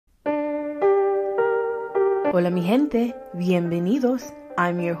Hola mi gente, bienvenidos.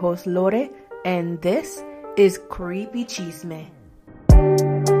 I'm your host Lore, and this is Creepy Chisme.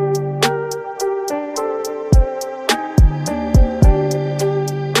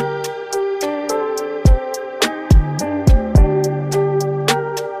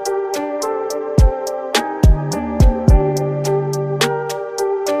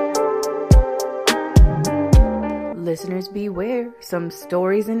 Listeners beware, some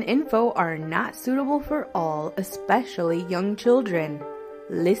stories and info are not suitable for all, especially young children.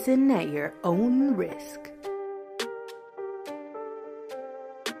 Listen at your own risk.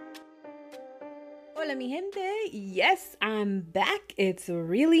 Hola mi gente, yes, I'm back. It's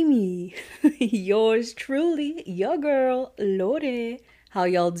really me, yours truly, your girl, Lore. How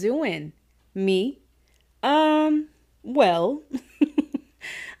y'all doing? Me? Well,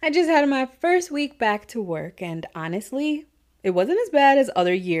 I just had my first week back to work, and honestly, it wasn't as bad as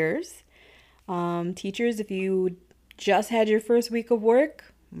other years. Teachers, if you just had your first week of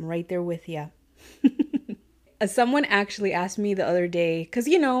work, I'm right there with you. Someone actually asked me the other day, because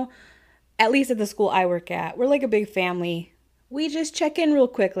at least at the school I work at, we're like a big family. We just check in real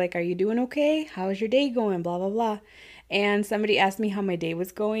quick, like, are you doing okay? How's your day going? Blah, blah, blah. And somebody asked me how my day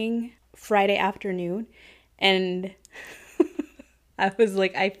was going Friday afternoon, and I was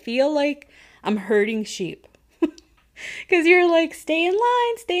like, I feel like I'm herding sheep. Because you're like, stay in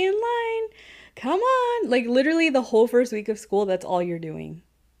line, come on. Like literally the whole first week of school, that's all you're doing.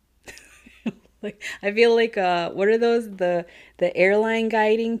 Like, I feel like, what are those? The airline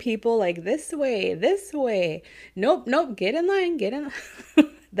guiding people, like this way. Nope, get in line.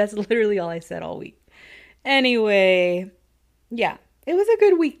 That's literally all I said all week. Anyway, yeah, it was a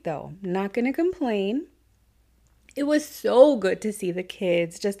good week though. Not gonna complain. It was so good to see the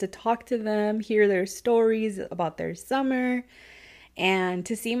kids, just to talk to them, hear their stories about their summer, and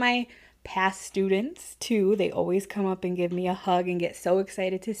to see my past students too. They always come up and give me a hug and get so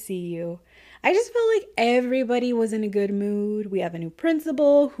excited to see you. I just felt like everybody was in a good mood. We have a new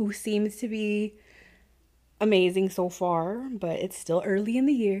principal who seems to be amazing so far, but it's still early in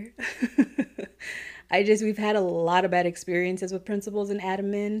the year. We've had a lot of bad experiences with principals and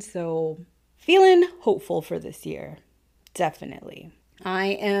admin, so feeling hopeful for this year. Definitely. I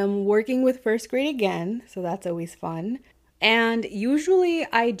am working with first grade again, so that's always fun. And usually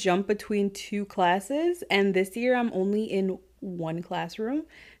I jump between two classes, and this year I'm only in one classroom.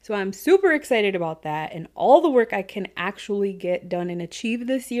 So I'm super excited about that and all the work I can actually get done and achieve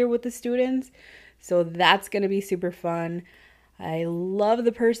this year with the students. So that's going to be super fun. I love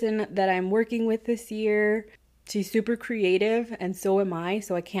the person that I'm working with this year. She's super creative, and so am I,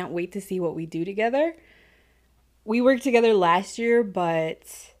 so I can't wait to see what we do together. We worked together last year,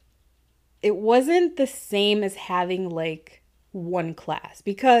 but it wasn't the same as having like one class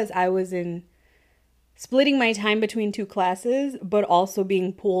because I was splitting my time between two classes, but also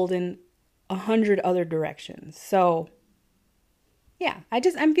being pulled in 100 other directions. So yeah,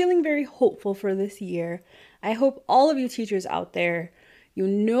 I'm feeling very hopeful for this year. I hope all of you teachers out there,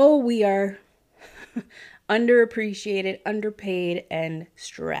 we are underappreciated, underpaid, and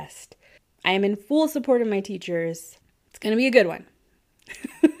stressed. I am in full support of my teachers. It's going to be a good one.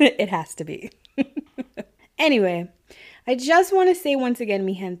 It has to be. Anyway, I just want to say once again,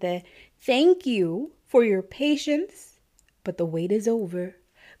 mi gente, thank you for your patience, but the wait is over.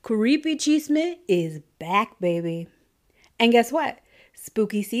 Creepy Chisme is back, baby. And guess what?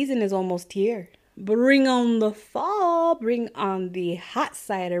 Spooky season is almost here. Bring on the fall, bring on the hot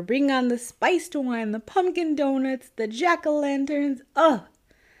cider, bring on the spiced wine, the pumpkin donuts, the jack-o'-lanterns. I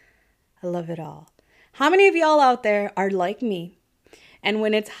love it all. How many of y'all out there are like me? And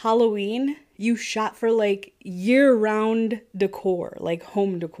when it's Halloween, you shop for like year-round decor, like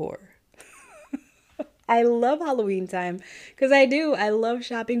home decor. I love Halloween time because I do. I love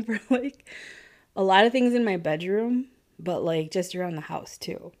shopping for like a lot of things in my bedroom, but like just around the house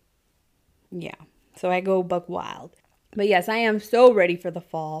too. Yeah, so I go buck wild. But yes, I am so ready for the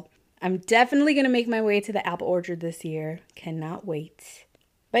fall. I'm definitely going to make my way to the apple orchard this year. Cannot wait.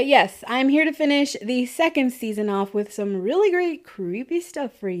 But yes, I'm here to finish the second season off with some really great creepy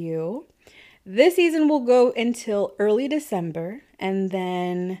stuff for you. This season will go until early December and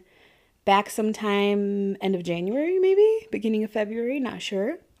then back sometime end of January, maybe beginning of February, not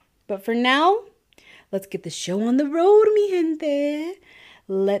sure. But for now, let's get the show on the road, mi gente.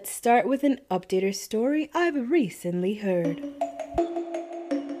 Let's start with an updater story I've recently heard.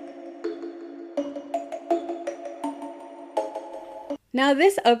 Now,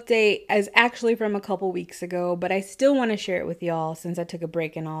 this update is actually from a couple weeks ago, but I still want to share it with y'all since I took a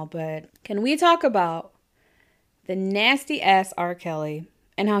break and all. But can we talk about the nasty ass R. Kelly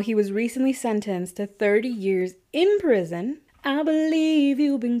and how he was recently sentenced to 30 years in prison. I believe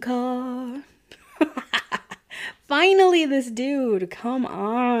you've been caught. Finally, this dude, come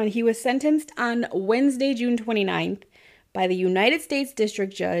on. He was sentenced on Wednesday, June 29th by the United States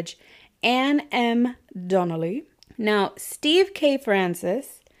District Judge Anne M. Donnelly. Now, Steve K.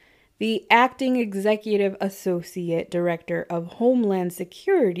 Francis, the acting executive associate director of Homeland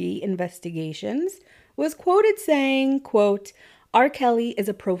Security Investigations, was quoted saying, quote, R. Kelly is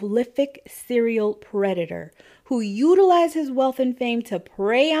a prolific serial predator who utilized his wealth and fame to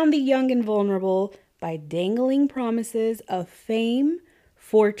prey on the young and vulnerable by dangling promises of fame,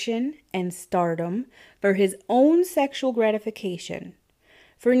 fortune, and stardom for his own sexual gratification.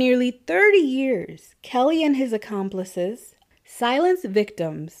 For nearly 30 years, Kelly and his accomplices silenced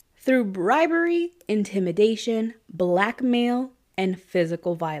victims through bribery, intimidation, blackmail, and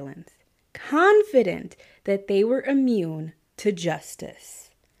physical violence, confident that they were immune to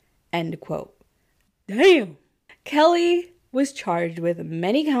justice. End quote. Damn. Kelly was charged with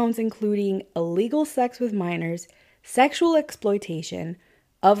many counts, including illegal sex with minors, sexual exploitation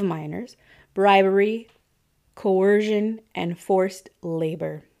of minors, bribery, coercion, and forced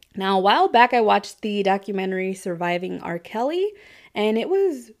labor. Now, a while back, I watched the documentary Surviving R. Kelly, and it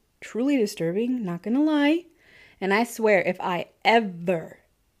was truly disturbing, not gonna lie. And I swear, if I ever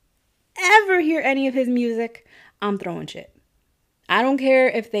hear any of his music, I'm throwing shit. I don't care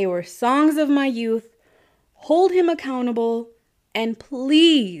if they were songs of my youth. Hold him accountable, and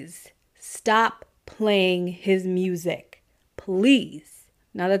please stop playing his music. Please.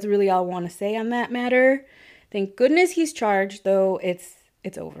 Now that's really all I want to say on that matter. Thank goodness he's charged, though it's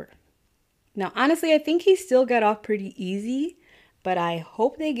over. Now, honestly, I think he still got off pretty easy, but I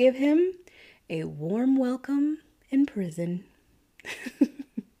hope they give him a warm welcome in prison.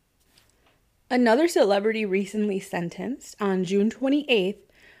 Another celebrity recently sentenced on June 28th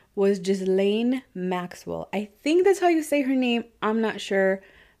was Ghislaine Maxwell. I think that's how you say her name. I'm not sure.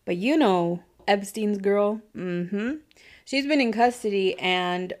 But you know, Epstein's girl. She's been in custody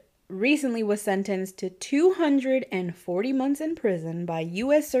and recently was sentenced to 240 months in prison by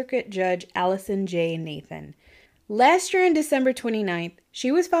U.S. Circuit Judge Allison J. Nathan. Last year on December 29th,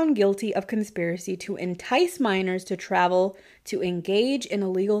 she was found guilty of conspiracy to entice minors to travel to engage in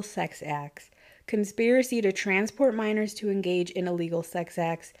illegal sex acts, conspiracy to transport minors to engage in illegal sex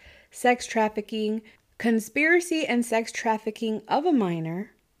acts, sex trafficking, conspiracy and sex trafficking of a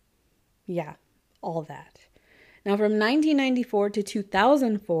minor. Yeah, all that. Now, from 1994 to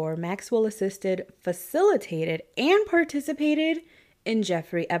 2004, Maxwell assisted, facilitated, and participated in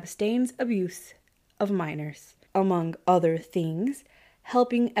Jeffrey Epstein's abuse of minors, among other things,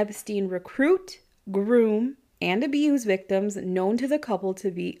 helping Epstein recruit, groom, and abuse victims known to the couple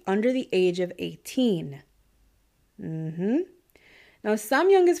to be under the age of 18. Now, some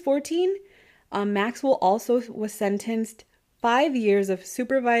young as 14, Maxwell also was sentenced 5 years of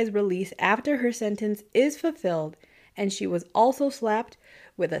supervised release after her sentence is fulfilled, and she was also slapped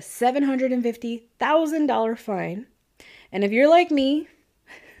with a $750,000 fine. And if you're like me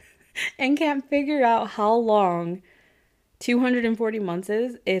and can't figure out how long 240 months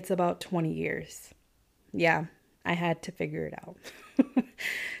is, it's about 20 years. Yeah, I had to figure it out.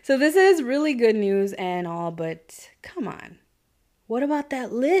 So this is really good news and all, but come on. What about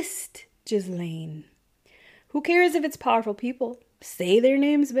that list, Ghislaine? Who cares if it's powerful people? Say their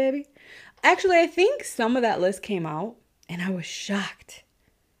names, baby. Actually, I think some of that list came out, and I was shocked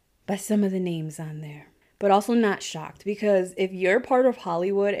by some of the names on there. But also not shocked, because if you're part of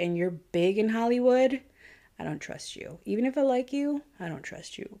Hollywood and you're big in Hollywood, I don't trust you. Even if I like you, I don't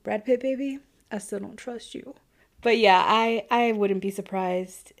trust you. Brad Pitt, baby, I still don't trust you. But yeah, I wouldn't be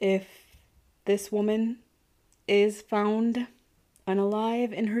surprised if this woman is found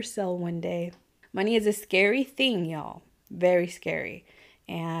unalive in her cell one day. Money is a scary thing, y'all. Very scary.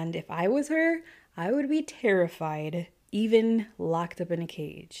 And if I was her, I would be terrified, even locked up in a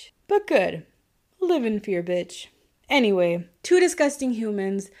cage. But good. Live in fear, bitch. Anyway, two disgusting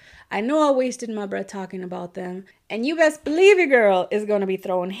humans. I know I wasted my breath talking about them. And you best believe your girl is going to be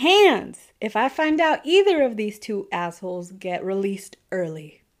throwing hands if I find out either of these two assholes get released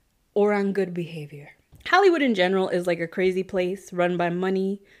early or on good behavior. Hollywood in general is like a crazy place run by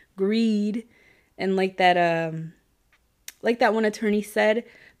money, greed, and like that one attorney said,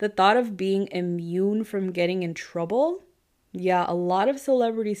 the thought of being immune from getting in trouble. Yeah, a lot of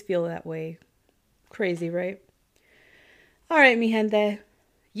celebrities feel that way. Crazy, right? All right, mi gente.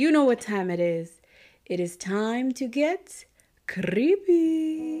 You know what time it is. It is time to get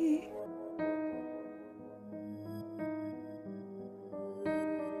creepy.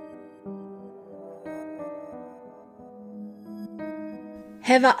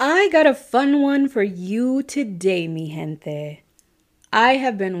 Have I got a fun one for you today, mi gente? I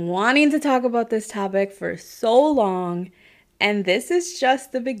have been wanting to talk about this topic for so long, and this is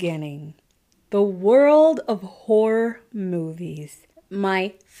just the beginning. The world of horror movies.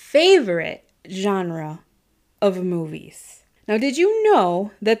 My favorite genre of movies. Now, did you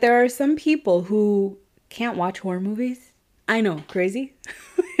know that there are some people who can't watch horror movies? I know, crazy.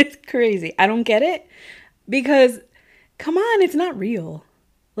 It's crazy. I don't get it because, come on, it's not real.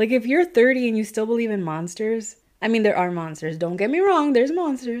 Like, if you're 30 and you still believe in monsters, I mean, there are monsters. Don't get me wrong. There's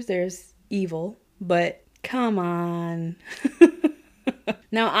monsters. There's evil. But come on.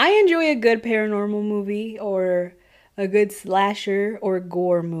 Now, I enjoy a good paranormal movie or a good slasher or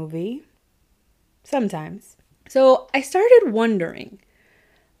gore movie. Sometimes. So I started wondering,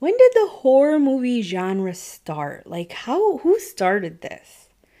 when did the horror movie genre start? Like, who started this?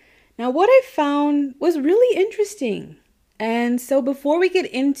 Now, what I found was really interesting. And so before we get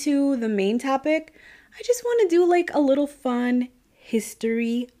into the main topic, I just want to do like a little fun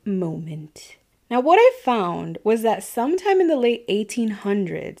history moment. Now, what I found was that sometime in the late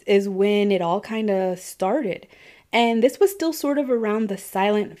 1800s is when it all kind of started. And this was still sort of around the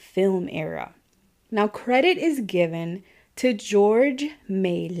silent film era. Now, credit is given to Georges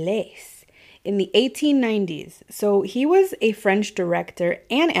Méliès in the 1890s. So he was a French director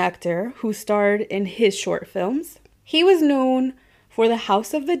and actor who starred in his short films. He was known for The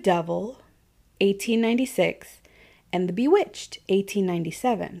House of the Devil, 1896, and The Bewitched,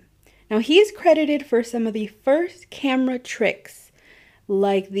 1897. Now, he is credited for some of the first camera tricks,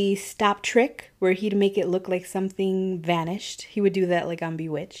 like the stop trick, where he'd make it look like something vanished. He would do that like on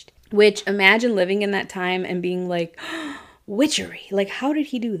Bewitched. Which, imagine living in that time and being like, witchery. Like, how did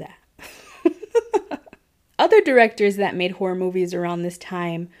he do that? Other directors that made horror movies around this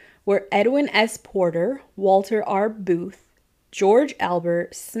time were Edwin S. Porter, Walter R. Booth, George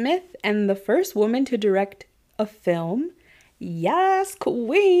Albert Smith, and the first woman to direct a film, yes,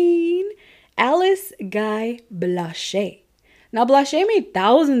 queen, Alice Guy Blaché. Now, Blaché made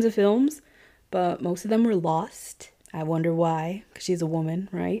thousands of films, but most of them were lost. I wonder why, because she's a woman,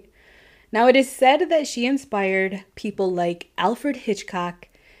 right? Now, it is said that she inspired people like Alfred Hitchcock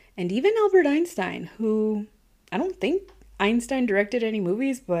and even Albert Einstein, who I don't think Einstein directed any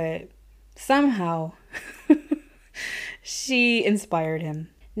movies, but somehow she inspired him.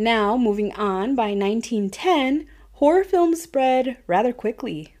 Now, moving on, by 1910, horror films spread rather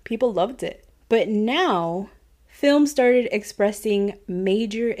quickly. People loved it. But now, film started expressing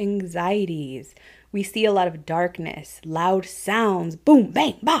major anxieties. We see a lot of darkness, loud sounds, boom,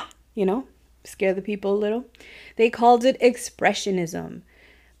 bang, bah, scare the people a little. They called it expressionism.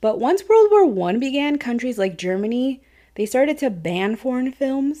 But once World War I began, countries like Germany, they started to ban foreign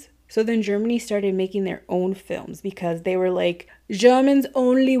films. So then Germany started making their own films because they were like, Germans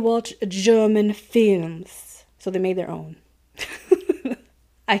only watch German films. So they made their own.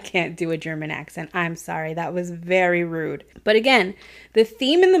 I can't do a German accent. I'm sorry. That was very rude. But again, the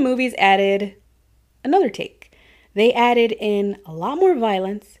theme in the movies added another take. They added in a lot more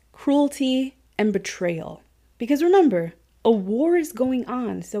violence, cruelty, and betrayal. Because remember, a war is going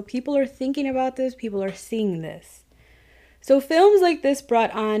on. So people are thinking about this. People are seeing this. So films like this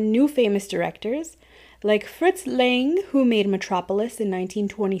brought on new famous directors like Fritz Lang, who made Metropolis in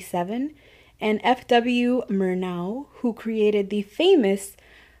 1927, and F.W. Murnau, who created the famous,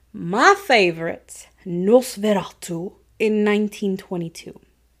 my favorite, Nosferatu in 1922.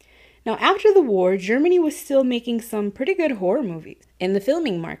 Now, after the war, Germany was still making some pretty good horror movies in the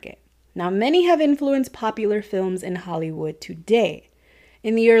filming market. Now, many have influenced popular films in Hollywood today.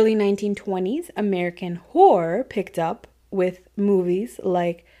 In the early 1920s, American horror picked up with movies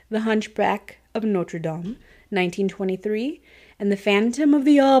like The Hunchback of Notre Dame, 1923, and The Phantom of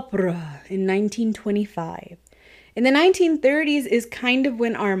the Opera in 1925. In the 1930s is kind of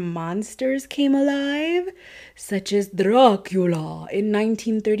when our monsters came alive, such as Dracula in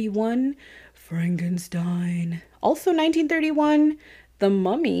 1931, Frankenstein, also 1931, The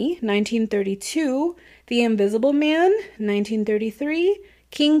Mummy, 1932, The Invisible Man, 1933,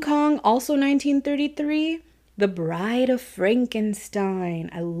 King Kong, also 1933, The Bride of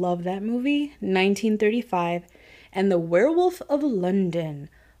Frankenstein, I love that movie, 1935, and The Werewolf of London,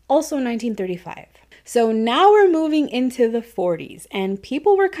 also 1935. So now we're moving into the 40s, and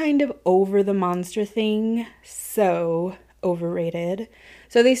people were kind of over the monster thing, so overrated.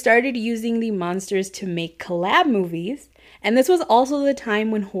 So they started using the monsters to make collab movies, and this was also the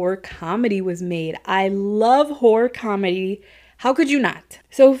time when horror comedy was made. I love horror comedy. How could you not?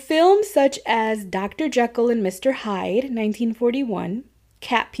 So films such as Dr. Jekyll and Mr. Hyde, 1941,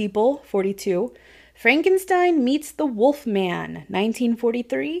 Cat People, 42, Frankenstein Meets the Wolfman,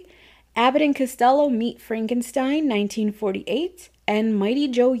 1943. Abbott and Costello Meet Frankenstein, 1948. And Mighty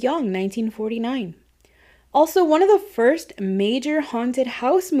Joe Young, 1949. Also, one of the first major haunted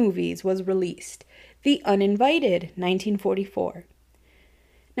house movies was released, The Uninvited, 1944.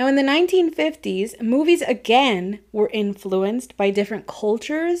 Now, in the 1950s, movies again were influenced by different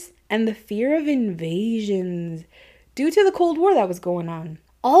cultures and the fear of invasions due to the Cold War that was going on.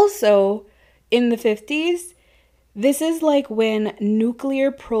 Also, in the 50s, this is like when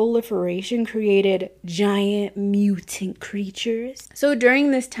nuclear proliferation created giant mutant creatures. So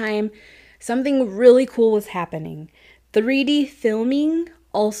during this time, something really cool was happening. 3D filming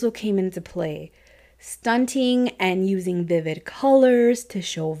also came into play. Stunting and using vivid colors to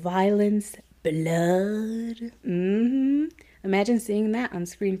show violence, blood. Imagine seeing that on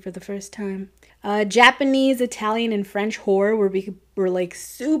screen for the first time. Japanese, Italian, and French horror were like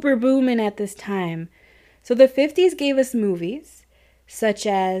super booming at this time. So the 50s gave us movies such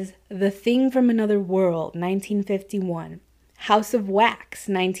as The Thing from Another World, 1951. House of Wax,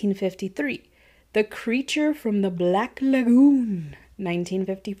 1953. The Creature from the Black Lagoon,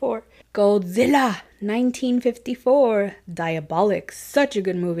 1954. Godzilla, 1954. Diabolic, such a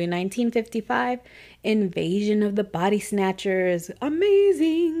good movie, 1955. Invasion of the Body Snatchers,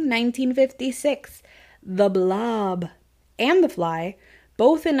 amazing, 1956. The Blob and The Fly,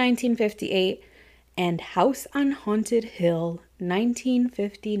 both in 1958. And House on Haunted Hill,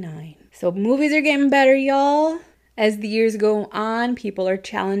 1959. So movies are getting better, y'all. As the years go on, people are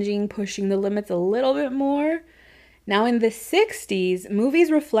pushing the limits a little bit more. Now, in the 60s,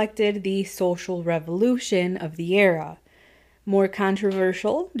 movies reflected the social revolution of the era. More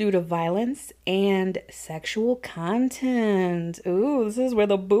controversial due to violence and sexual content. Ooh, this is where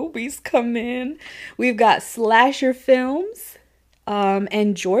the boobies come in. We've got slasher films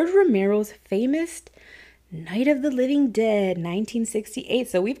and George Romero's famous Night of the Living Dead, 1968.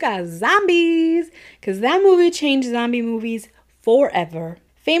 So we've got zombies, because that movie changed zombie movies forever.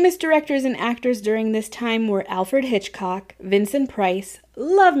 Famous directors and actors during this time were Alfred Hitchcock, Vincent Price,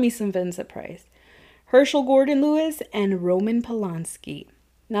 love me some Vincent Price, Herschel Gordon Lewis, and Roman Polanski.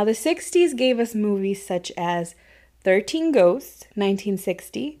 Now the 60s gave us movies such as 13 Ghosts,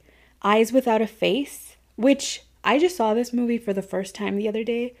 1960, Eyes Without a Face, which I just saw this movie for the first time the other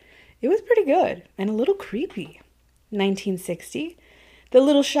day. It was pretty good and a little creepy. 1960. The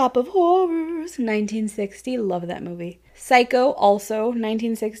Little Shop of Horrors, 1960. Love that movie. Psycho, also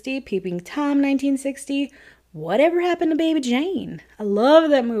 1960. Peeping Tom, 1960. Whatever Happened to Baby Jane? I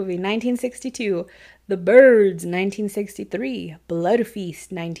love that movie. 1962. The Birds, 1963. Blood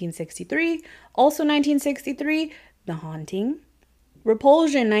Feast, 1963. Also 1963. The Haunting.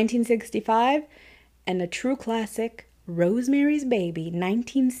 Repulsion, 1965. And a true classic, Rosemary's Baby,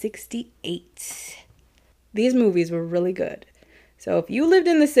 1968. These movies were really good. So if you lived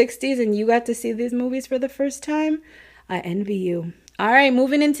in the 60s and you got to see these movies for the first time, I envy you. All right,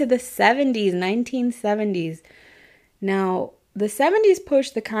 moving into the 70s, 1970s. Now, the 70s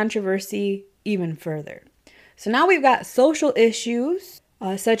pushed the controversy even further. So now we've got social issues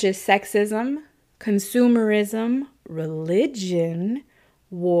such as sexism, consumerism, religion,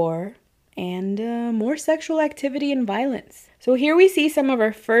 war, and more sexual activity and violence. So here we see some of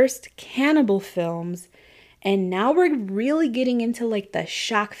our first cannibal films, and now we're really getting into like the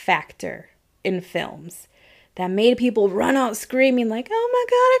shock factor in films that made people run out screaming like, oh my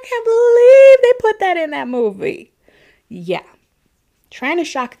God, I can't believe they put that in that movie. Yeah, trying to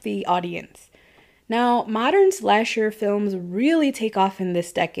shock the audience. Now, modern slasher films really take off in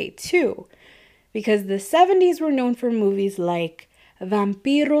this decade too, because the 70s were known for movies like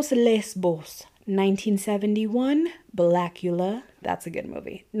Vampiros Lesbos, 1971, Blackula, that's a good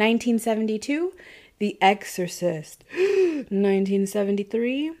movie. 1972, The Exorcist,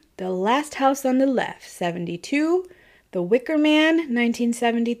 1973, The Last House on the Left, 72, The Wicker Man,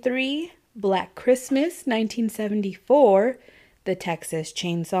 1973, Black Christmas, 1974, The Texas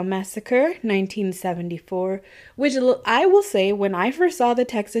Chainsaw Massacre, 1974, which I will say, when I first saw The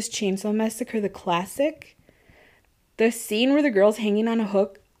Texas Chainsaw Massacre, the classic, the scene where the girl's hanging on a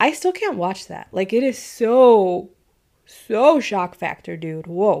hook, I still can't watch that. Like, it is so shock factor, dude.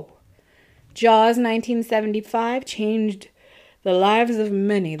 Whoa. Jaws, 1975, changed the lives of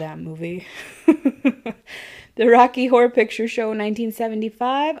many, that movie. The Rocky Horror Picture Show,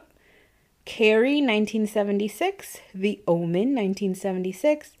 1975. Carrie, 1976. The Omen,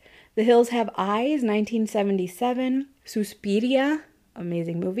 1976. The Hills Have Eyes, 1977. Suspiria,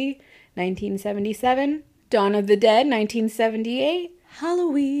 amazing movie, 1977. Dawn of the Dead, 1978.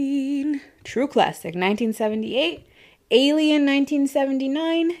 Halloween, true classic, 1978. Alien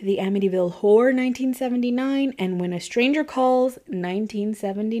 1979, The Amityville Horror 1979, and When a Stranger Calls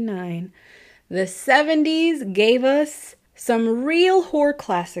 1979. The 70s gave us some real horror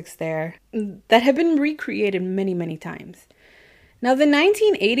classics there that have been recreated many, many times. Now, the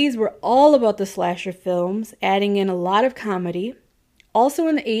 1980s were all about the slasher films, adding in a lot of comedy. Also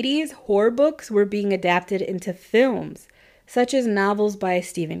in the 80s, horror books were being adapted into films, such as novels by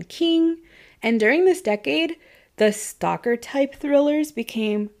Stephen King. And during this decade, the stalker-type thrillers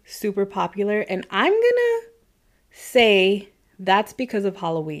became super popular. And I'm gonna say that's because of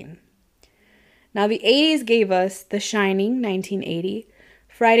Halloween. Now, the 80s gave us The Shining, 1980,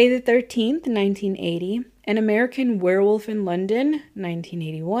 Friday the 13th, 1980, An American Werewolf in London,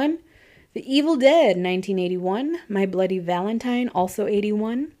 1981, The Evil Dead, 1981, My Bloody Valentine, also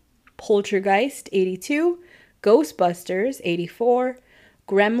 81, Poltergeist, 82, Ghostbusters, 84,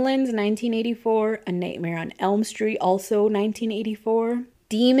 Gremlins, 1984, A Nightmare on Elm Street, also 1984,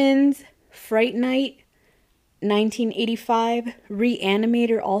 Demons, Fright Night, 1985,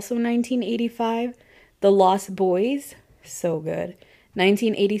 Reanimator, also 1985, The Lost Boys, so good,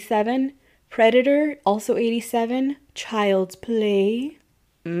 1987, Predator, also 87, Child's Play,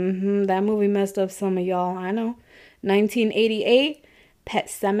 that movie messed up some of y'all, I know, 1988, Pet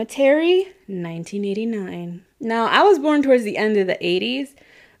Sematary, 1989. Now, I was born towards the end of the 80s,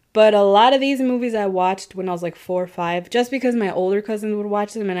 but a lot of these movies I watched when I was like 4 or 5, just because my older cousins would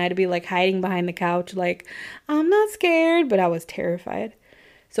watch them and I'd be like hiding behind the couch like, I'm not scared, but I was terrified.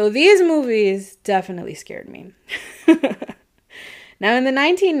 So these movies definitely scared me. Now in the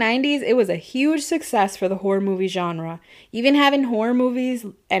 1990s, it was a huge success for the horror movie genre, even having horror movies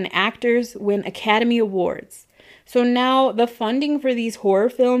and actors win Academy Awards. So now the funding for these horror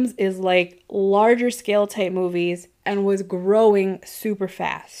films is like larger scale type movies and was growing super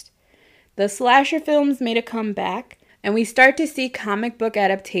fast. The slasher films made a comeback, and we start to see comic book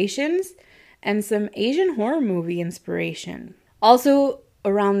adaptations and some Asian horror movie inspiration. Also,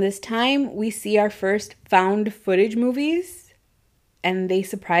 around this time, we see our first found footage movies, and they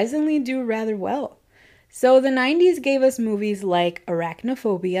surprisingly do rather well. So the 90s gave us movies like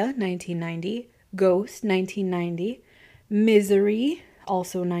Arachnophobia, 1990, Ghost, 1990, Misery,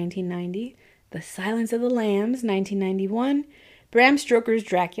 also 1990, The Silence of the Lambs, 1991, Bram Stoker's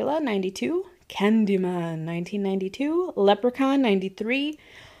Dracula, 92, Candyman, 1992, Leprechaun, 93,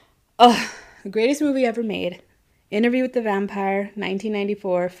 the greatest movie ever made, Interview with the Vampire,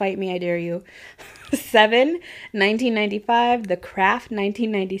 1994, Fight Me, I Dare You, Seven, 1995, The Craft,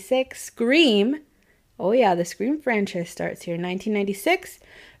 1996, Scream, oh yeah, the Scream franchise starts here, 1996,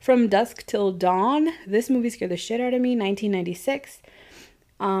 From Dusk Till Dawn, this movie scared the shit out of me, 1996,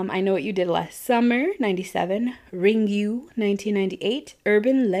 I Know What You Did Last Summer, 97, Ring You, 1998,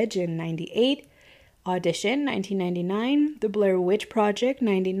 Urban Legend, 98, Audition, 1999, The Blair Witch Project,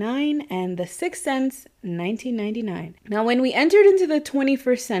 99, and The Sixth Sense, 1999. Now, when we entered into the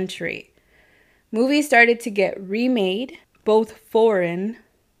 21st century, movies started to get remade, both foreign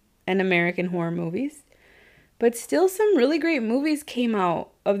and American horror movies, but still some really great movies came out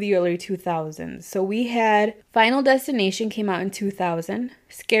of the early 2000s. So we had Final Destination came out in 2000,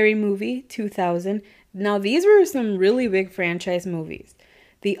 Scary Movie, 2000. Now, these were some really big franchise movies.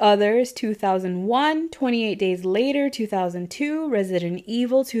 The Others, 2001, 28 Days Later, 2002, Resident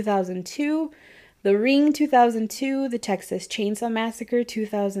Evil, 2002, The Ring, 2002, The Texas Chainsaw Massacre,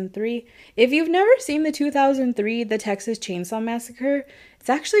 2003. If you've never seen the 2003 The Texas Chainsaw Massacre, it's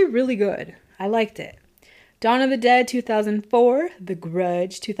actually really good. I liked it. Dawn of the Dead, 2004, The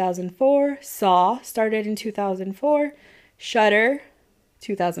Grudge, 2004, Saw started in 2004, Shudder,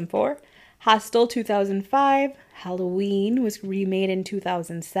 2004, Hostel, 2005, Halloween was remade in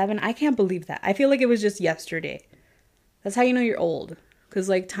 2007. I can't believe that. I feel like it was just yesterday. That's how you know you're old. Because,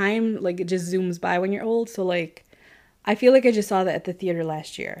 like, time, like, it just zooms by when you're old. So, like, I feel like I just saw that at the theater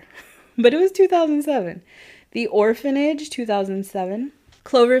last year. But it was 2007. The Orphanage, 2007.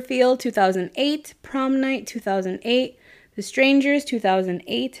 Cloverfield, 2008. Prom Night, 2008. The Strangers,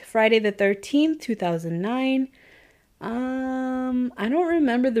 2008. Friday the 13th, 2009. I don't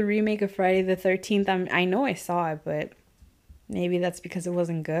remember the remake of Friday the 13th. I know I saw it, but maybe that's because it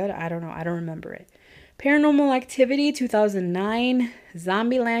wasn't good. I don't know. I don't remember it. Paranormal Activity, 2009.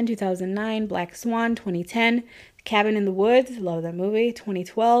 Zombieland, 2009. Black Swan, 2010. Cabin in the Woods, love that movie,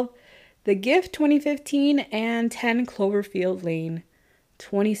 2012. The Gift, 2015. And 10 Cloverfield Lane,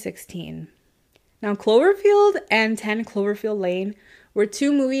 2016. Now, Cloverfield and 10 Cloverfield Lane were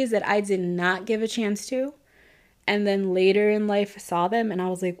two movies that I did not give a chance to. And then later in life saw them and I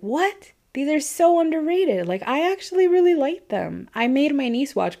was like, what? These are so underrated. Like, I actually really like them. I made my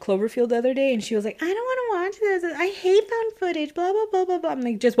niece watch Cloverfield the other day, and she was like, I don't want to watch this. I hate found footage, blah, blah, blah, blah, blah. I'm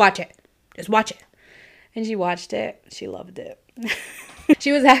like, just watch it. Just watch it. And she watched it. She loved it.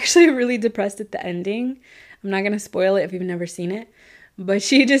 She was actually really depressed at the ending. I'm not going to spoil it if you've never seen it. But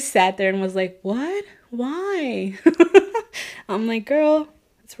she just sat there and was like, what? Why? I'm like, girl,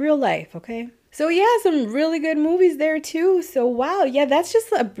 it's real life, okay? So yeah, some really good movies there too. So wow, yeah, that's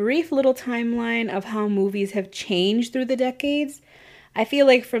just a brief little timeline of how movies have changed through the decades. I feel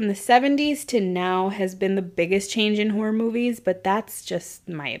like from the 70s to now has been the biggest change in horror movies, but that's just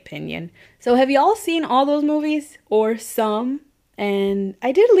my opinion. So have y'all seen all those movies or some? And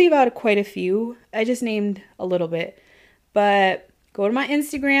I did leave out quite a few. I just named a little bit. But go to my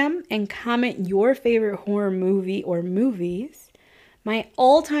Instagram and comment your favorite horror movie or movies. My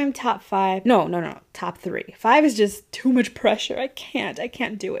all-time top 5, no, top 3. 5 is just too much pressure. I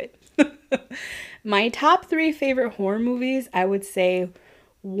can't do it. My top 3 favorite horror movies, I would say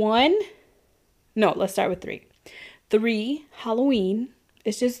let's start with 3. 3, Halloween.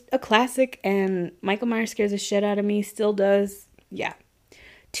 It's just a classic and Michael Myers scares the shit out of me, still does. Yeah.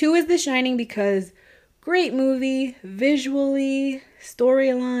 2 is The Shining because great movie, visually,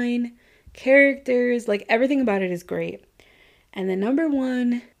 storyline, characters, like everything about it is great. And then number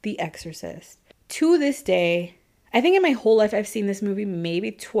 1, The Exorcist. To this day, I think in my whole life I've seen this movie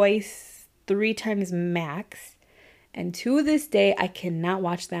maybe twice, 3 times max. And to this day, I cannot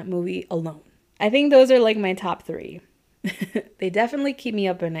watch that movie alone. I think those are like my top 3. They definitely keep me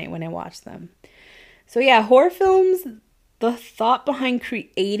up at night when I watch them. So yeah, horror films, the thought behind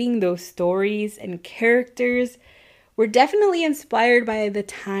creating those stories and characters were definitely inspired by the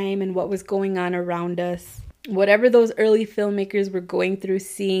time and what was going on around us. Whatever those early filmmakers were going through,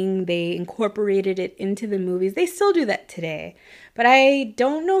 seeing, they incorporated it into the movies. They still do that today. But I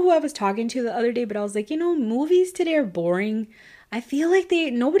don't know who I was talking to the other day, but I was like, movies today are boring. I feel like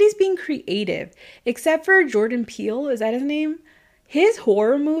nobody's being creative. Except for Jordan Peele, is that his name? His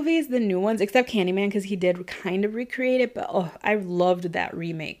horror movies, the new ones, except Candyman, because he did kind of recreate it. But I loved that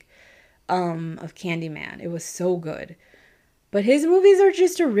remake of Candyman. It was so good. But his movies are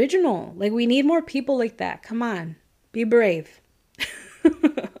just original. Like, we need more people like that. Come on. Be brave.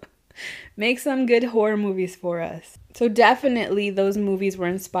 Make some good horror movies for us. So definitely those movies were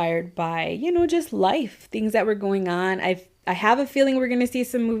inspired by, just life. Things that were going on. I have a feeling we're going to see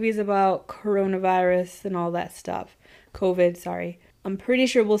some movies about coronavirus and all that stuff. COVID, sorry. I'm pretty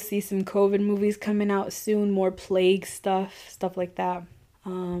sure we'll see some COVID movies coming out soon. More plague stuff like that.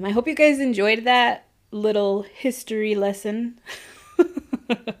 I hope you guys enjoyed that little history lesson.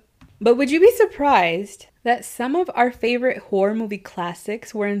 But would you be surprised that some of our favorite horror movie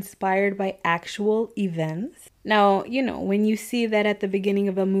classics were inspired by actual events? Now, when you see that at the beginning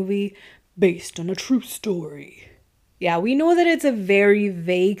of a movie, based on a true story. Yeah, we know that it's a very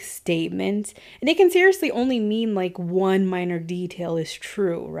vague statement, and it can seriously only mean like one minor detail is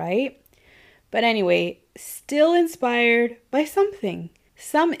true, right? But anyway, still inspired by something.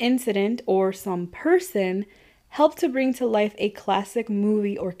 Some incident or some person helped to bring to life a classic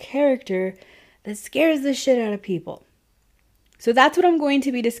movie or character that scares the shit out of people. So that's what I'm going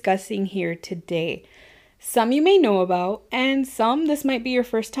to be discussing here today. Some you may know about, and some this might be your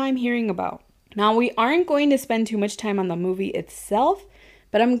first time hearing about. Now, we aren't going to spend too much time on the movie itself,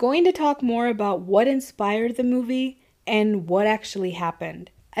 but I'm going to talk more about what inspired the movie and what actually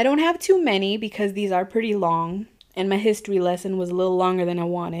happened. I don't have too many because these are pretty long, and my history lesson was a little longer than I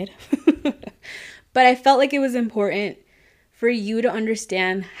wanted. But I felt like it was important for you to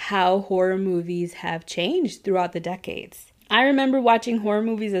understand how horror movies have changed throughout the decades. I remember watching horror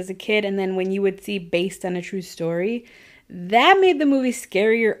movies as a kid, and then when you would see based on a true story, that made the movie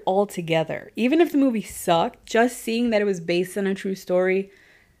scarier altogether. Even if the movie sucked, just seeing that it was based on a true story,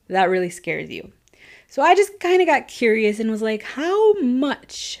 that really scares you. So I just kind of got curious and was like, how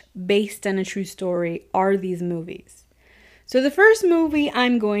much based on a true story are these movies? So the first movie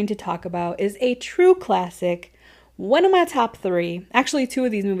I'm going to talk about is a true classic, one of my top 3. Actually, 2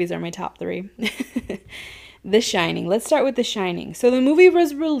 of these movies are my top 3. The Shining. Let's start with The Shining. So the movie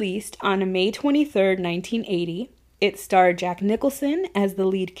was released on May 23rd, 1980. It starred Jack Nicholson as the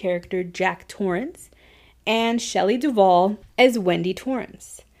lead character Jack Torrance and Shelley Duvall as Wendy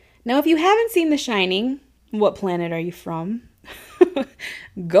Torrance. Now, if you haven't seen The Shining, what planet are you from?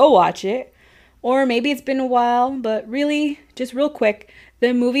 Go watch it. Or maybe it's been a while, but really, just real quick,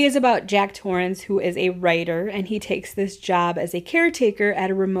 the movie is about Jack Torrance, who is a writer, and he takes this job as a caretaker at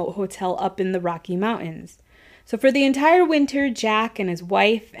a remote hotel up in the Rocky Mountains. So for the entire winter, Jack and his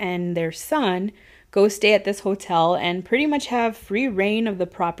wife and their son go stay at this hotel and pretty much have free reign of the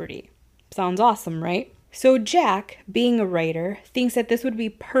property. Sounds awesome, right? So Jack, being a writer, thinks that this would be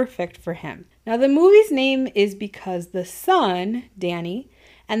perfect for him. Now, the movie's name is because the son, Danny,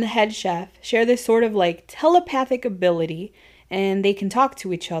 and the head chef share this sort of like telepathic ability, and they can talk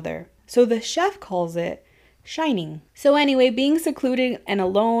to each other. So the chef calls it Shining. So anyway, being secluded and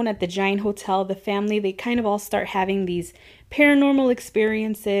alone at the giant hotel, the family, they kind of all start having these paranormal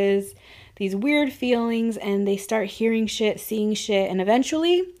experiences, these weird feelings, and they start hearing shit, seeing shit, and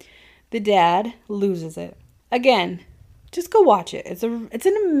eventually the dad loses it. Again, just go watch it. It's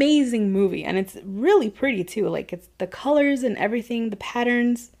an amazing movie, and it's really pretty too. Like, it's the colors and everything, the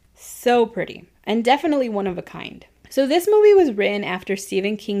patterns, so pretty, and definitely one of a kind. So this movie was written after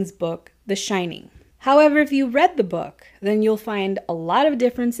Stephen King's book, The Shining. However, if you read the book, then you'll find a lot of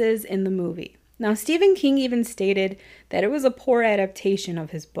differences in the movie. Now, Stephen King even stated that it was a poor adaptation of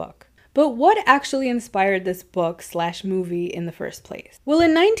his book. But what actually inspired this book/movie in the first place? Well,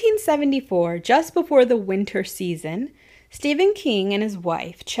 in 1974, just before the winter season, Stephen King and his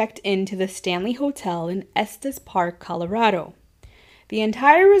wife checked into the Stanley Hotel in Estes Park, Colorado. The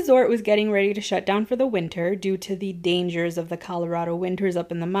entire resort was getting ready to shut down for the winter due to the dangers of the Colorado winters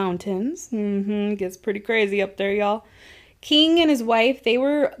up in the mountains. Gets pretty crazy up there, y'all. King and his wife, they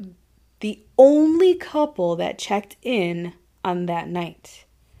were the only couple that checked in on that night.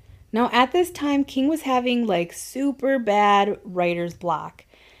 Now, at this time, King was having like super bad writer's block,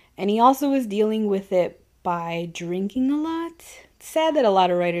 and he also was dealing with it by drinking a lot. It's sad that a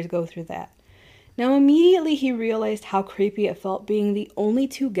lot of writers go through that. Now, immediately he realized how creepy it felt being the only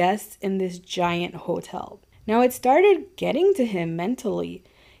two guests in this giant hotel. Now, it started getting to him mentally.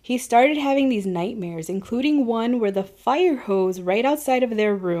 He started having these nightmares, including one where the fire hose right outside of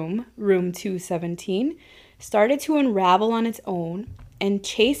their room, room 217, started to unravel on its own and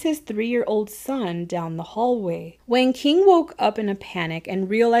chase his 3-year-old son down the hallway. When King woke up in a panic and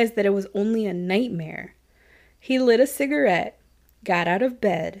realized that it was only a nightmare, he lit a cigarette, got out of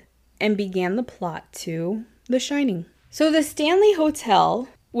bed, and began the plot to The Shining. So the Stanley Hotel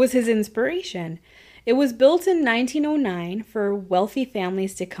was his inspiration. It was built in 1909 for wealthy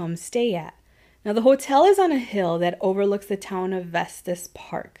families to come stay at. Now, the hotel is on a hill that overlooks the town of Estes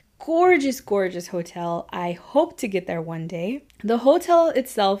Park. Gorgeous, gorgeous hotel. I hope to get there one day. The hotel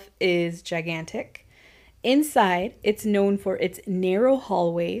itself is gigantic. Inside, it's known for its narrow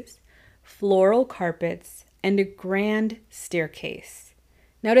hallways, floral carpets, and a grand staircase.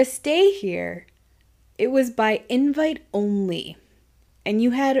 Now, to stay here, it was by invite only, and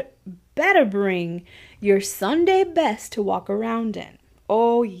you had better bring your Sunday best to walk around in.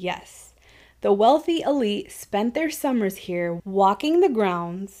 Oh yes, the wealthy elite spent their summers here walking the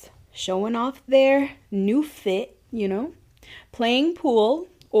grounds, showing off their new fit, playing pool,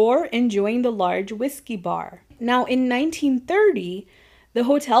 or enjoying the large whiskey bar. Now, in 1930, the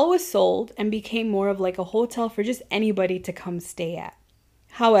hotel was sold and became more of like a hotel for just anybody to come stay at.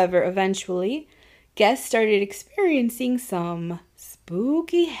 However, eventually, guests started experiencing some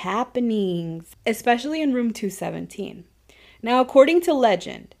spooky happenings, especially in room 217. Now, according to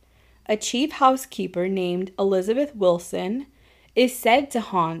legend, a chief housekeeper named Elizabeth Wilson is said to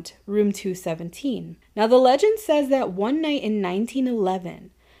haunt room 217. Now, the legend says that one night in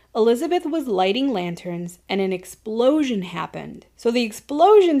 1911, Elizabeth was lighting lanterns and an explosion happened. So the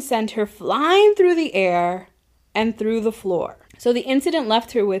explosion sent her flying through the air and through the floor. So the incident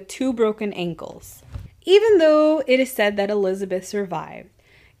left her with 2 broken ankles. Even though it is said that Elizabeth survived,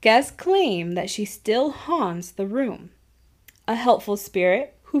 guests claim that she still haunts the room. A helpful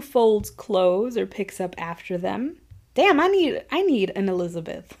spirit who folds clothes or picks up after them. Damn, I need an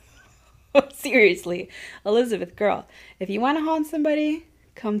Elizabeth. Seriously, Elizabeth, girl, if you want to haunt somebody,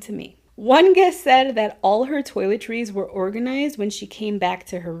 come to me. One guest said that all her toiletries were organized when she came back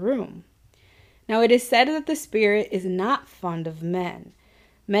to her room. Now, it is said that the spirit is not fond of men.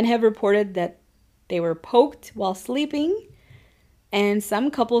 Men have reported that they were poked while sleeping, and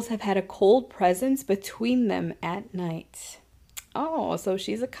some couples have had a cold presence between them at night. Oh, so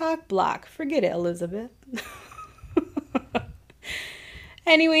she's a cock block. Forget it, Elizabeth.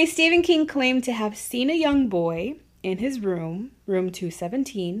 Anyway, Stephen King claimed to have seen a young boy in his room, room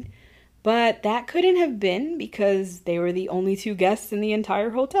 217, but that couldn't have been because they were the only 2 guests in the entire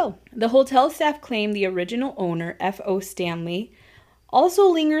hotel. The hotel staff claimed the original owner, F.O. Stanley, also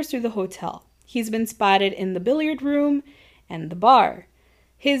lingers through the hotel. He's been spotted in the billiard room and the bar.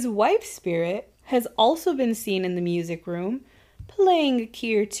 His wife's spirit has also been seen in the music room, playing a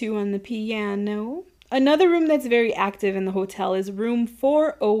key or 2 on the piano. Another room that's very active in the hotel is room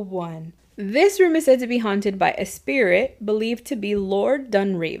 401. This room is said to be haunted by a spirit believed to be Lord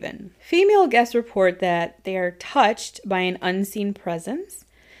Dunraven. Female guests report that they are touched by an unseen presence.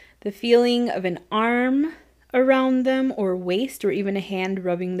 The feeling of an arm around them or waist or even a hand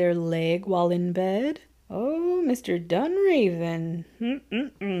rubbing their leg while in bed. Oh, Mr. Dunraven.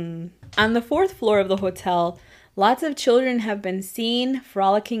 On the 4th floor of the hotel, lots of children have been seen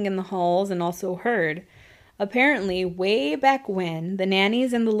frolicking in the halls and also heard. Apparently, way back when, the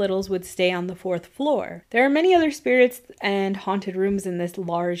nannies and the littles would stay on the 4th floor. There are many other spirits and haunted rooms in this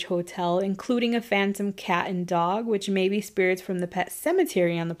large hotel, including a phantom cat and dog, which may be spirits from the pet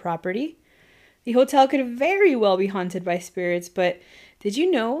cemetery on the property. The hotel could very well be haunted by spirits, but did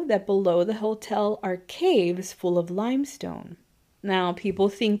you know that below the hotel are caves full of limestone? Now, people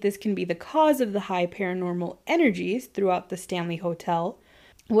think this can be the cause of the high paranormal energies throughout the Stanley Hotel.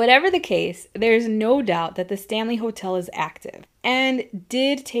 Whatever the case, there's no doubt that the Stanley Hotel is active and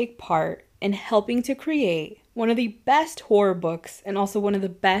did take part in helping to create one of the best horror books and also one of the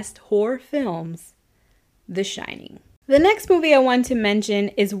best horror films, The Shining. The next movie I want to mention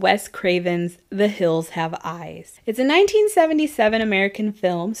is Wes Craven's The Hills Have Eyes. It's a 1977 American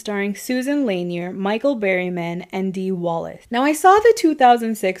film starring Susan Lanier, Michael Berryman, and Dee Wallace. Now, I saw the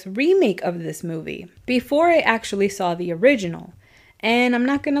 2006 remake of this movie before I actually saw the original. And I'm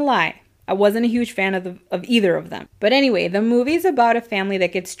not gonna lie, I wasn't a huge fan of either of them. But anyway, the movie's about a family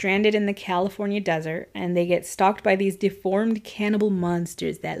that gets stranded in the California desert, and they get stalked by these deformed cannibal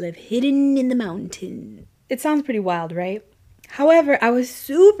monsters that live hidden in the mountains. It sounds pretty wild, right? However, I was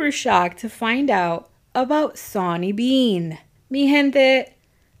super shocked to find out about Sawney Bean. Mi gente,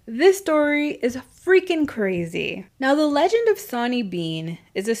 this story is freaking crazy. Now, the legend of Sawney Bean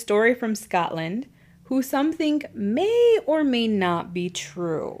is a story from Scotland who some think may or may not be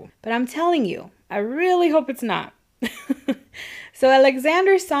true. But I'm telling you, I really hope it's not. So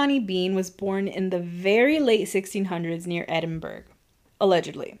Alexander Sawney Bean was born in the very late 1600s near Edinburgh,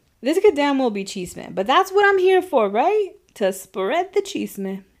 allegedly. This could damn well be chisme, but that's what I'm here for, right? To spread the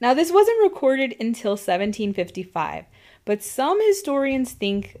chisme. Now, this wasn't recorded until 1755, but some historians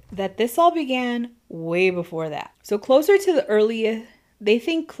think that this all began way before that. So they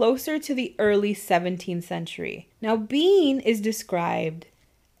think closer to the early 17th century. Now, Bean is described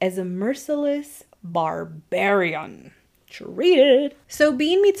as a merciless barbarian. Treated. So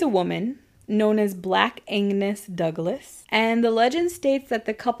Bean meets a woman known as Black Agnes Douglas, and the legend states that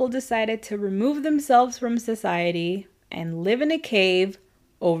the couple decided to remove themselves from society and live in a cave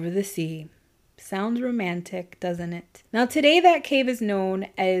over the sea. Sounds romantic, doesn't it? Now, today that cave is known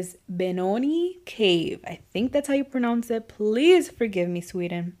as Benoni Cave. I think that's how you pronounce it. Please forgive me,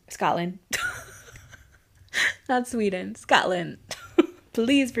 Scotland. Not Sweden, Scotland.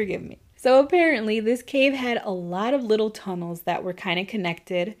 Please forgive me. So apparently this cave had a lot of little tunnels that were kind of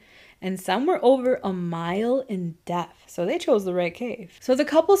connected, and some were over a mile in depth. So they chose the right cave. So the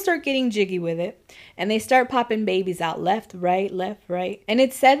couple start getting jiggy with it, and they start popping babies out left, right. And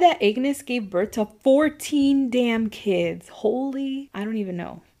it's said that Agnes gave birth to 14 damn kids. Holy, I don't even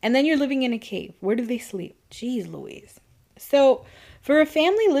know. And then you're living in a cave. Where do they sleep? Jeez Louise. So for a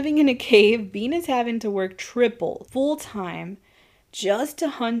family living in a cave, Bean is having to work triple, full time, just to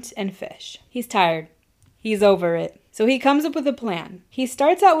hunt and fish. He's tired. He's over it. So he comes up with a plan. He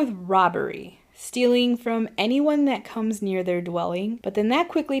starts out with robbery, stealing from anyone that comes near their dwelling, but then that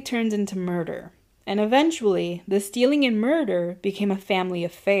quickly turns into murder. And eventually, the stealing and murder became a family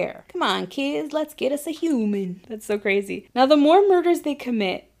affair. Come on, kids, let's get us a human. That's so crazy. Now, the more murders they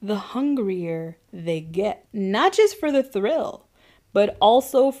commit, the hungrier they get. Not just for the thrill, but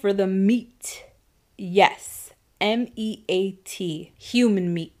also for the meat. Yes, M-E-A-T,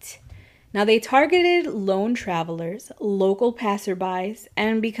 human meat. Now, they targeted lone travelers, local passerbys,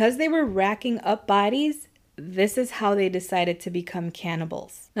 and because they were racking up bodies, this is how they decided to become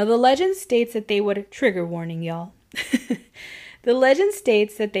cannibals. Now, the legend states that they would, trigger warning, y'all. The legend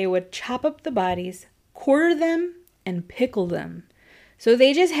states that they would chop up the bodies, quarter them, and pickle them. So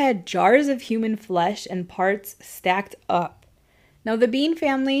they just had jars of human flesh and parts stacked up. Now, the Bean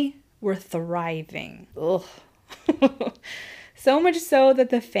family were thriving. Ugh. So much so that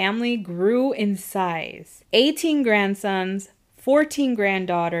the family grew in size. 18 grandsons, 14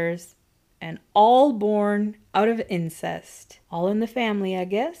 granddaughters, and all born out of incest. All in the family, I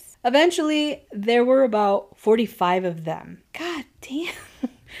guess. Eventually, there were about 45 of them. God damn.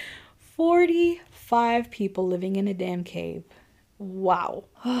 45 people living in a damn cave. Wow.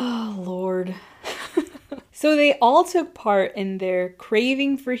 Oh, Lord. So they all took part in their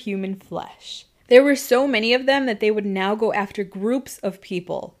craving for human flesh. There were so many of them that they would now go after groups of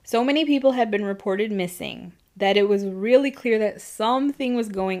people. So many people had been reported missing that it was really clear that something was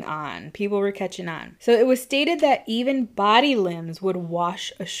going on. People were catching on. So it was stated that even body limbs would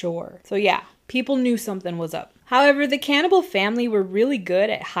wash ashore. So yeah, People knew something was up. However, the cannibal family were really good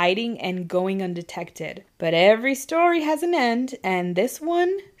at hiding and going undetected. But every story has an end, and this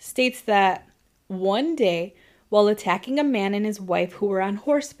one states that one day, while attacking a man and his wife who were on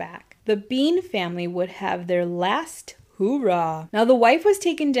horseback, the Bean family would have their last hoorah. Now, the wife was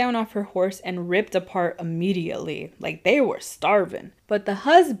taken down off her horse and ripped apart immediately. Like, they were starving. But the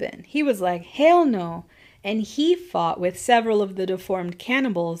husband, he was like, hell no. And he fought with several of the deformed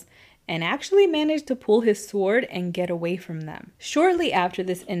cannibals and actually managed to pull his sword and get away from them. Shortly after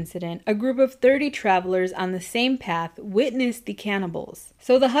this incident, a group of 30 travelers on the same path witnessed the cannibals.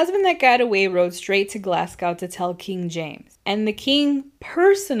 So the husband that got away rode straight to Glasgow to tell King James. And the king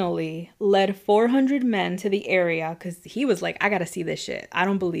personally led 400 men to the area because he was like, I gotta see this shit. I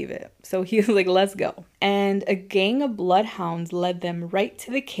don't believe it. So he was like, let's go. And a gang of bloodhounds led them right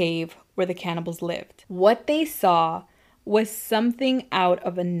to the cave where the cannibals lived. What they saw was something out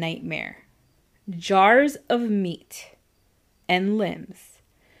of a nightmare. Jars of meat and limbs,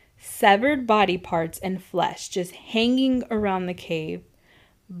 severed body parts and flesh just hanging around the cave,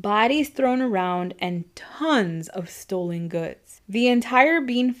 bodies thrown around, and tons of stolen goods. The entire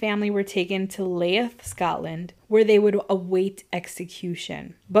Bean family were taken to Leith, Scotland, where they would await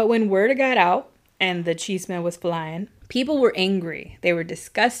execution. But when word got out and the cheeseman was flying, people were angry. They were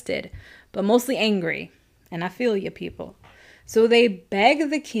disgusted, but mostly angry. And I feel you, people. So they begged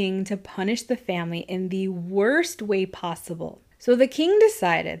the king to punish the family in the worst way possible. So the king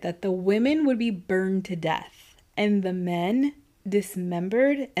decided that the women would be burned to death and the men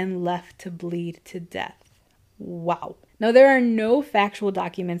dismembered and left to bleed to death. Wow. Now, there are no factual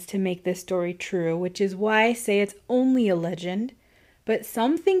documents to make this story true, which is why I say it's only a legend. But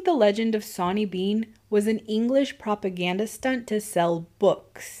some think the legend of Sawney Bean was an English propaganda stunt to sell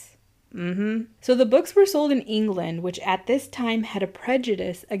books. So the books were sold in England, which at this time had a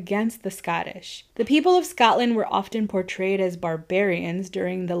prejudice against the Scottish. The people of Scotland were often portrayed as barbarians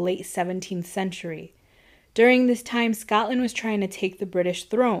during the late 17th century. During this time, Scotland was trying to take the British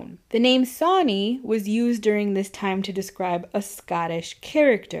throne. The name Sawney was used during this time to describe a Scottish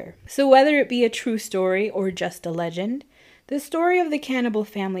character. So whether it be a true story or just a legend, the story of the cannibal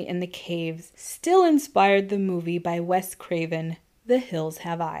family in the caves still inspired the movie by Wes Craven, The Hills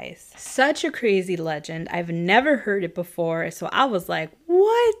Have Eyes. Such a crazy legend. I've never heard it before, so I was like,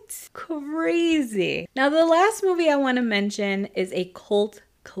 what? Crazy. Now, the last movie I want to mention is a cult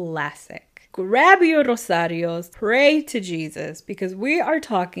classic. Grab your rosarios, pray to Jesus, because we are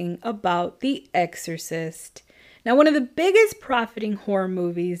talking about The Exorcist. Now, one of the biggest profiting horror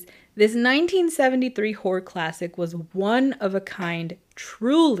movies, this 1973 horror classic was one of a kind,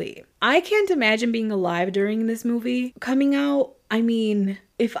 truly. I can't imagine being alive during this movie coming out. I mean,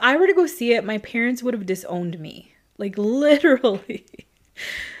 if I were to go see it, my parents would have disowned me. Like, literally.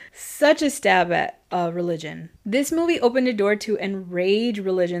 Such a stab at religion. This movie opened a door to enrage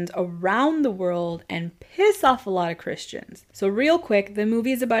religions around the world and piss off a lot of Christians. So real quick, the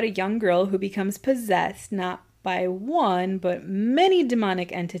movie is about a young girl who becomes possessed, not by one, but many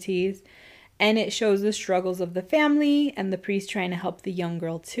demonic entities, and it shows the struggles of the family and the priest trying to help the young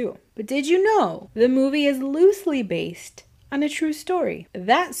girl too. But did you know the movie is loosely based on a true story?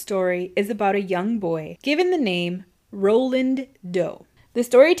 That story is about a young boy given the name Roland Doe. The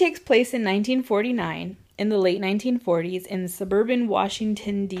story takes place in 1949, in the late 1940s, in suburban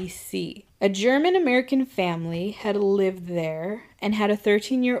Washington, D.C. A German-American family had lived there and had a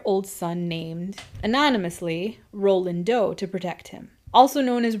 13-year-old son named, anonymously, Roland Doe to protect him. Also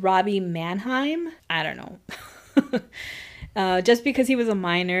known as Robbie Mannheim. I don't know. Just because he was a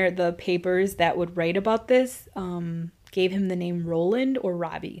minor, the papers that would write about this gave him the name Roland or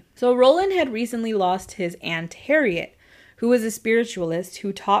Robbie. So Roland had recently lost his Aunt Harriet, who was a spiritualist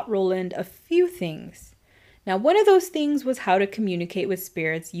who taught Roland a few things. Now, one of those things was how to communicate with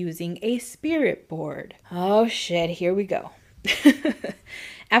spirits using a spirit board. Oh shit, here we go.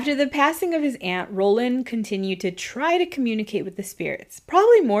 After the passing of his aunt, Roland continued to try to communicate with the spirits,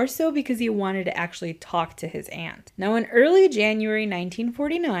 probably more so because he wanted to actually talk to his aunt. Now, in early January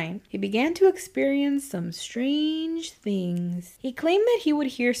 1949, he began to experience some strange things. He claimed that he would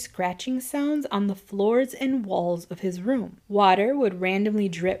hear scratching sounds on the floors and walls of his room. Water would randomly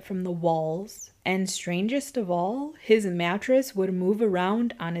drip from the walls. And strangest of all, his mattress would move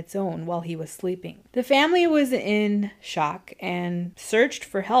around on its own while he was sleeping. The family was in shock and searched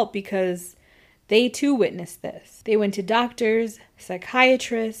for help because they too witnessed this. They went to doctors,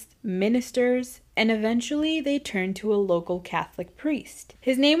 psychiatrists, ministers, and eventually they turned to a local Catholic priest.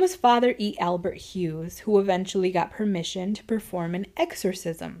 His name was Father E. Albert Hughes, who eventually got permission to perform an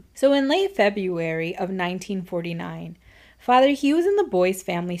exorcism. So in late February of 1949, Father Hughes and the boy's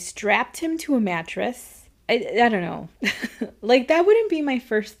family strapped him to a mattress. I don't know. Like, that wouldn't be my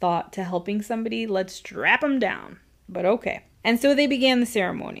first thought to helping somebody. Let's strap him down. But okay. And so they began the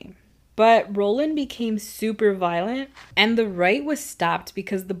ceremony. But Roland became super violent, and the rite was stopped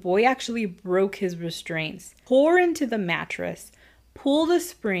because the boy actually broke his restraints, tore into the mattress, pulled a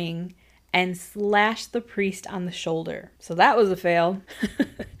spring, and slashed the priest on the shoulder. So that was a fail.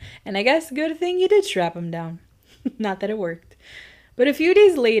 And I guess good thing you did strap him down. Not that it worked. But a few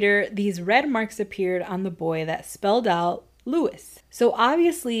days later, these red marks appeared on the boy that spelled out Louis. So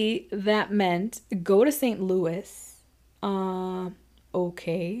obviously that meant go to St. Louis.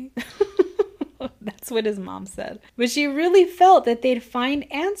 Okay. That's what his mom said. But she really felt that they'd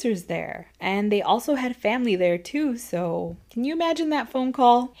find answers there. And they also had family there too, so can you imagine that phone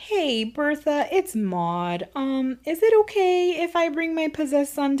call? Hey, Bertha, it's Maud. Is it okay if I bring my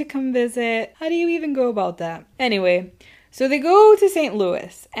possessed son to come visit? How do you even go about that? Anyway, so they go to St.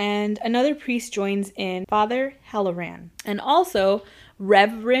 Louis, and another priest joins in, Father Halloran. And also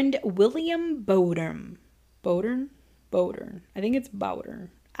Reverend William Bowdern. Bowdern? I think it's Bowdern.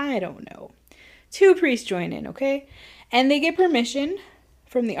 I don't know. 2 priests join in, okay? And they get permission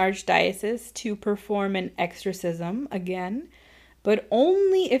from the archdiocese to perform an exorcism again, but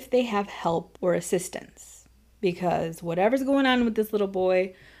only if they have help or assistance. Because whatever's going on with this little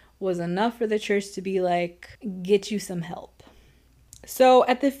boy was enough for the church to be like, get you some help. So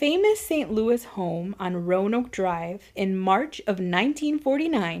at the famous St. Louis home on Roanoke Drive in March of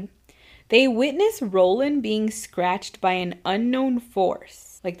 1949, they witnessed Roland being scratched by an unknown force.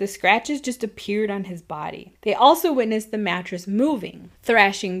 Like, the scratches just appeared on his body. They also witnessed the mattress moving,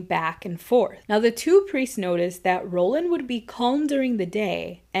 thrashing back and forth. Now, the 2 priests noticed that Roland would be calm during the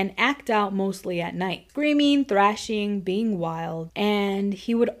day and act out mostly at night, screaming, thrashing, being wild. And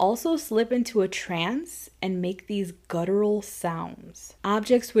he would also slip into a trance and make these guttural sounds.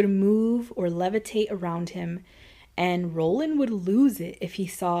 Objects would move or levitate around him, and Roland would lose it if he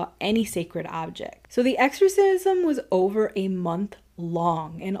saw any sacred object. So the exorcism was over a month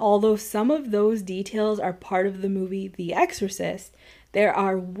long, and although some of those details are part of the movie The Exorcist, there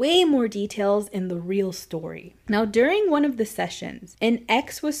are way more details in the real story. Now, during one of the sessions, an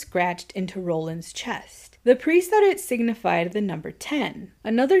X was scratched into Roland's chest. The priest thought it signified the number 10.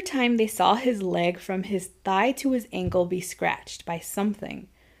 Another time they saw his leg from his thigh to his ankle be scratched by something,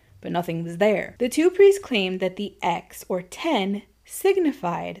 but nothing was there. The 2 priests claimed that the X, or 10,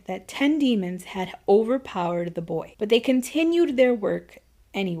 signified that 10 demons had overpowered the boy, but they continued their work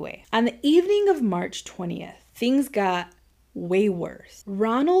anyway. On the evening of March 20th, things got way worse.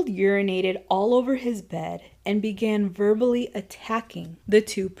 Ronald urinated all over his bed and began verbally attacking the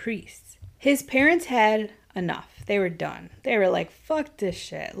 2 priests. His parents had enough. They were done. They were like, fuck this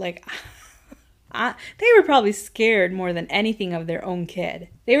shit. Like, they were probably scared more than anything of their own kid.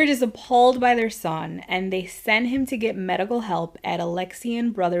 They were just appalled by their son, and they sent him to get medical help at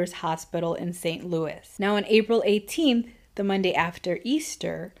Alexian Brothers Hospital in St. Louis. Now, on April 18th, the Monday after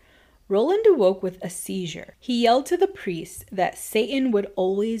Easter, Roland awoke with a seizure. He yelled to the priests that Satan would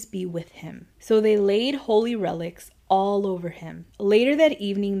always be with him. So they laid holy relics all over him. Later that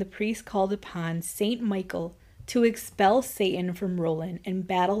evening, the priest called upon Saint Michael to expel Satan from Roland and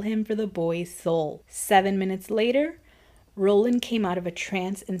battle him for the boy's soul. 7 minutes later, Roland came out of a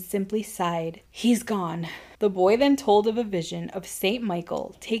trance and simply sighed, "He's gone." The boy then told of a vision of Saint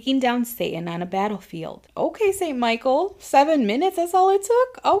Michael taking down Satan on a battlefield. Okay, Saint Michael, 7 minutes, that's all it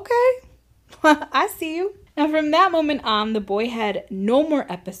took? Okay, I see you. Now, from that moment on, the boy had no more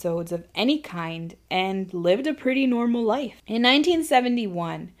episodes of any kind and lived a pretty normal life. In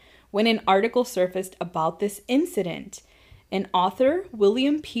 1971, when an article surfaced about this incident, an author,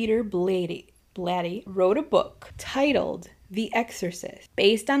 William Peter Blatty, wrote a book titled The Exorcist,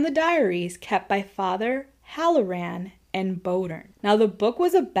 based on the diaries kept by Father Halloran and Bowdern. Now, the book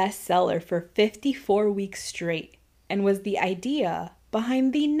was a bestseller for 54 weeks straight and was the idea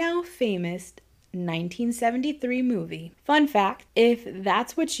behind the now famous 1973 movie. Fun fact, if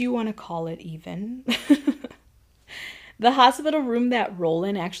that's what you want to call it even, the hospital room that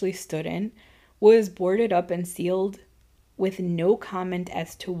Roland actually stood in was boarded up and sealed with no comment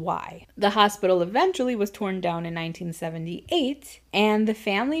as to why. The hospital eventually was torn down in 1978, and the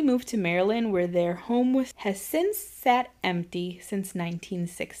family moved to Maryland, where their home has since sat empty since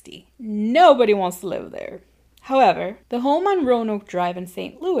 1960. Nobody wants to live there. However, the home on Roanoke Drive in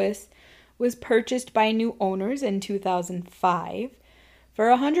St. Louis was purchased by new owners in 2005 for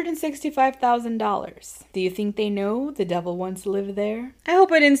 $165,000. Do you think they know the devil once lived there? I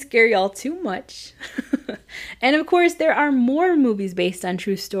hope I didn't scare y'all too much. And of course, there are more movies based on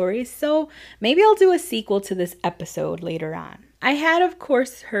true stories, so maybe I'll do a sequel to this episode later on. I had, of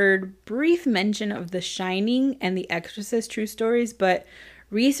course, heard brief mention of The Shining and The Exorcist true stories, but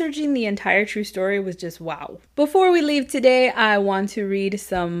researching the entire true story was just wow. Before we leave today, I want to read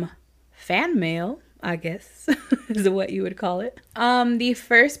some fan mail, I guess, is what you would call it. The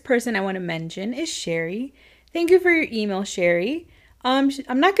first person I want to mention is Sherry. Thank you for your email, Sherry. I'm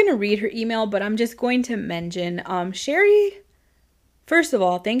not going to read her email, but I'm just going to mention, Sherry, first of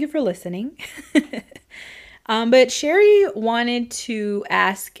all, thank you for listening. But Sherry wanted to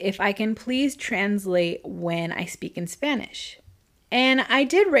ask if I can please translate when I speak in Spanish. And I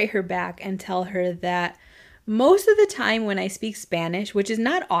did write her back and tell her that most of the time when I speak Spanish, which is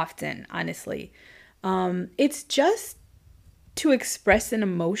not often, honestly, it's just to express an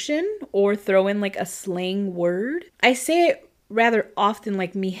emotion or throw in like a slang word. I say it rather often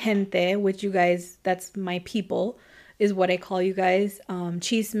like mi gente, which you guys, that's my people, is what I call you guys.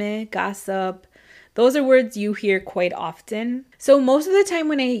 Chisme, gossip. Those are words you hear quite often. So most of the time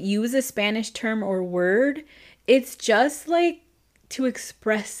when I use a Spanish term or word, it's just like to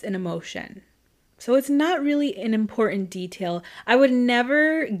express an emotion. So it's not really an important detail. I would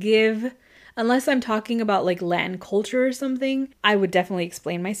never give, unless I'm talking about like Latin culture or something, I would definitely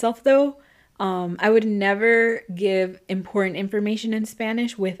explain myself though. I would never give important information in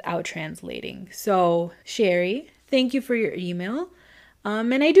Spanish without translating. So Sherry, thank you for your email.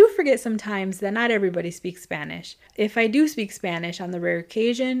 And I do forget sometimes that not everybody speaks Spanish. If I do speak Spanish on the rare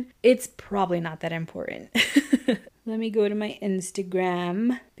occasion, it's probably not that important. Let me go to my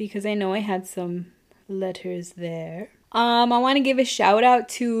Instagram because I know I had some letters there. I want to give a shout out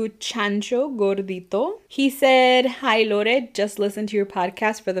to Chancho Gordito. He said, "Hi Lore, just listened to your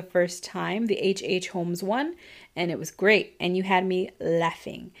podcast for the first time, the H.H. Holmes one, and it was great, and you had me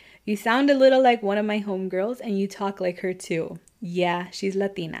laughing. You sound a little like one of my homegirls, and you talk like her too. Yeah, she's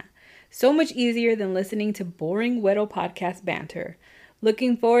Latina. So much easier than listening to boring Güero podcast banter.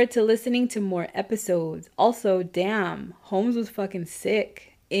 Looking forward to listening to more episodes. Also, damn, Holmes was fucking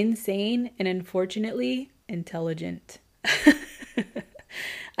sick, insane, and unfortunately, intelligent."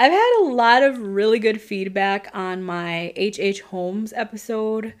 I've had a lot of really good feedback on my H.H. Holmes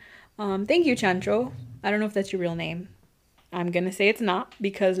episode. Thank you, Chancho. I don't know if that's your real name. I'm going to say it's not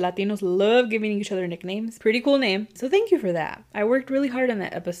because Latinos love giving each other nicknames. Pretty cool name. So thank you for that. I worked really hard on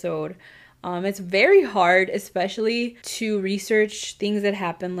that episode. It's very hard, especially to research things that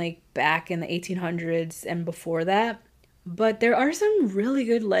happened like back in the 1800s and before that. But there are some really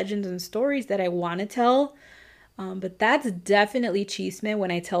good legends and stories that I want to tell. But that's definitely chisme when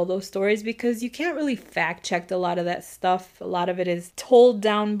I tell those stories because you can't really fact check a lot of that stuff. A lot of it is told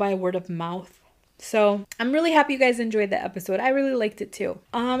down by word of mouth. So I'm really happy you guys enjoyed the episode. I really liked it too.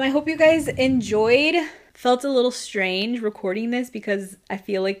 I hope you guys enjoyed. Felt a little strange recording this because I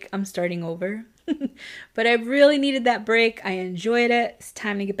feel like I'm starting over. But I really needed that break. I enjoyed it. It's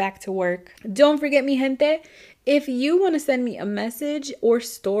time to get back to work. Don't forget, mi gente, if you want to send me a message or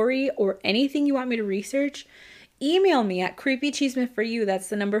story or anything you want me to research, email me at creepychismeforyou. That's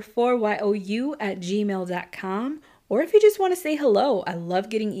the number 4YOU @gmail.com. Or if you just want to say hello, I love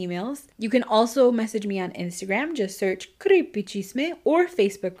getting emails. You can also message me on Instagram. Just search Creepy Chisme or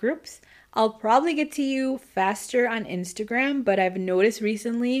Facebook groups. I'll probably get to you faster on Instagram, but I've noticed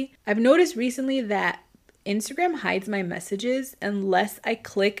recently that Instagram hides my messages unless I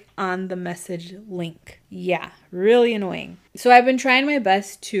click on the message link. Yeah, really annoying. So I've been trying my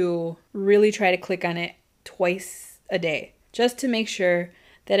best to really try to click on it twice a day, just to make sure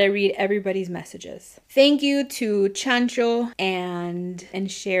that I read everybody's messages. Thank you to Chancho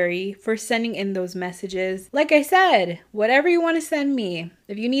and Sherry for sending in those messages. Like I said, whatever you want to send me.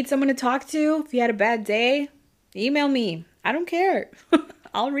 If you need someone to talk to, if you had a bad day, email me. I don't care.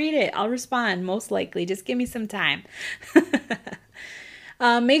 I'll read it. I'll respond, most likely. Just give me some time.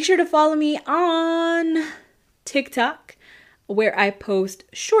 Make sure to follow me on TikTok, where I post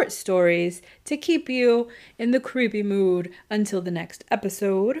short stories to keep you in the creepy mood until the next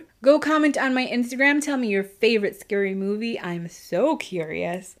episode. Go comment on my Instagram. Tell me your favorite scary movie. I'm so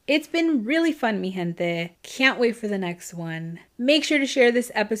curious. It's been really fun, mi gente. Can't wait for the next one. Make sure to share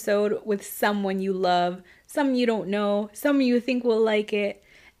this episode with someone you love, someone you don't know, someone you think will like it.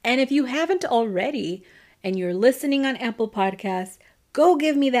 And if you haven't already and you're listening on Apple Podcasts, go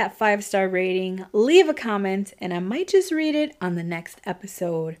give me that 5-star rating, leave a comment, and I might just read it on the next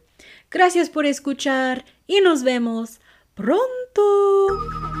episode. Gracias por escuchar y nos vemos pronto.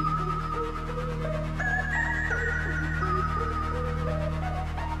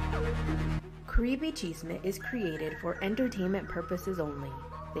 Creepy Chisme is created for entertainment purposes only.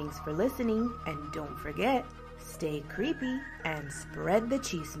 Thanks for listening, and don't forget, stay creepy and spread the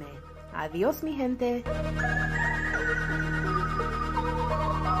chisme. Adios, mi gente.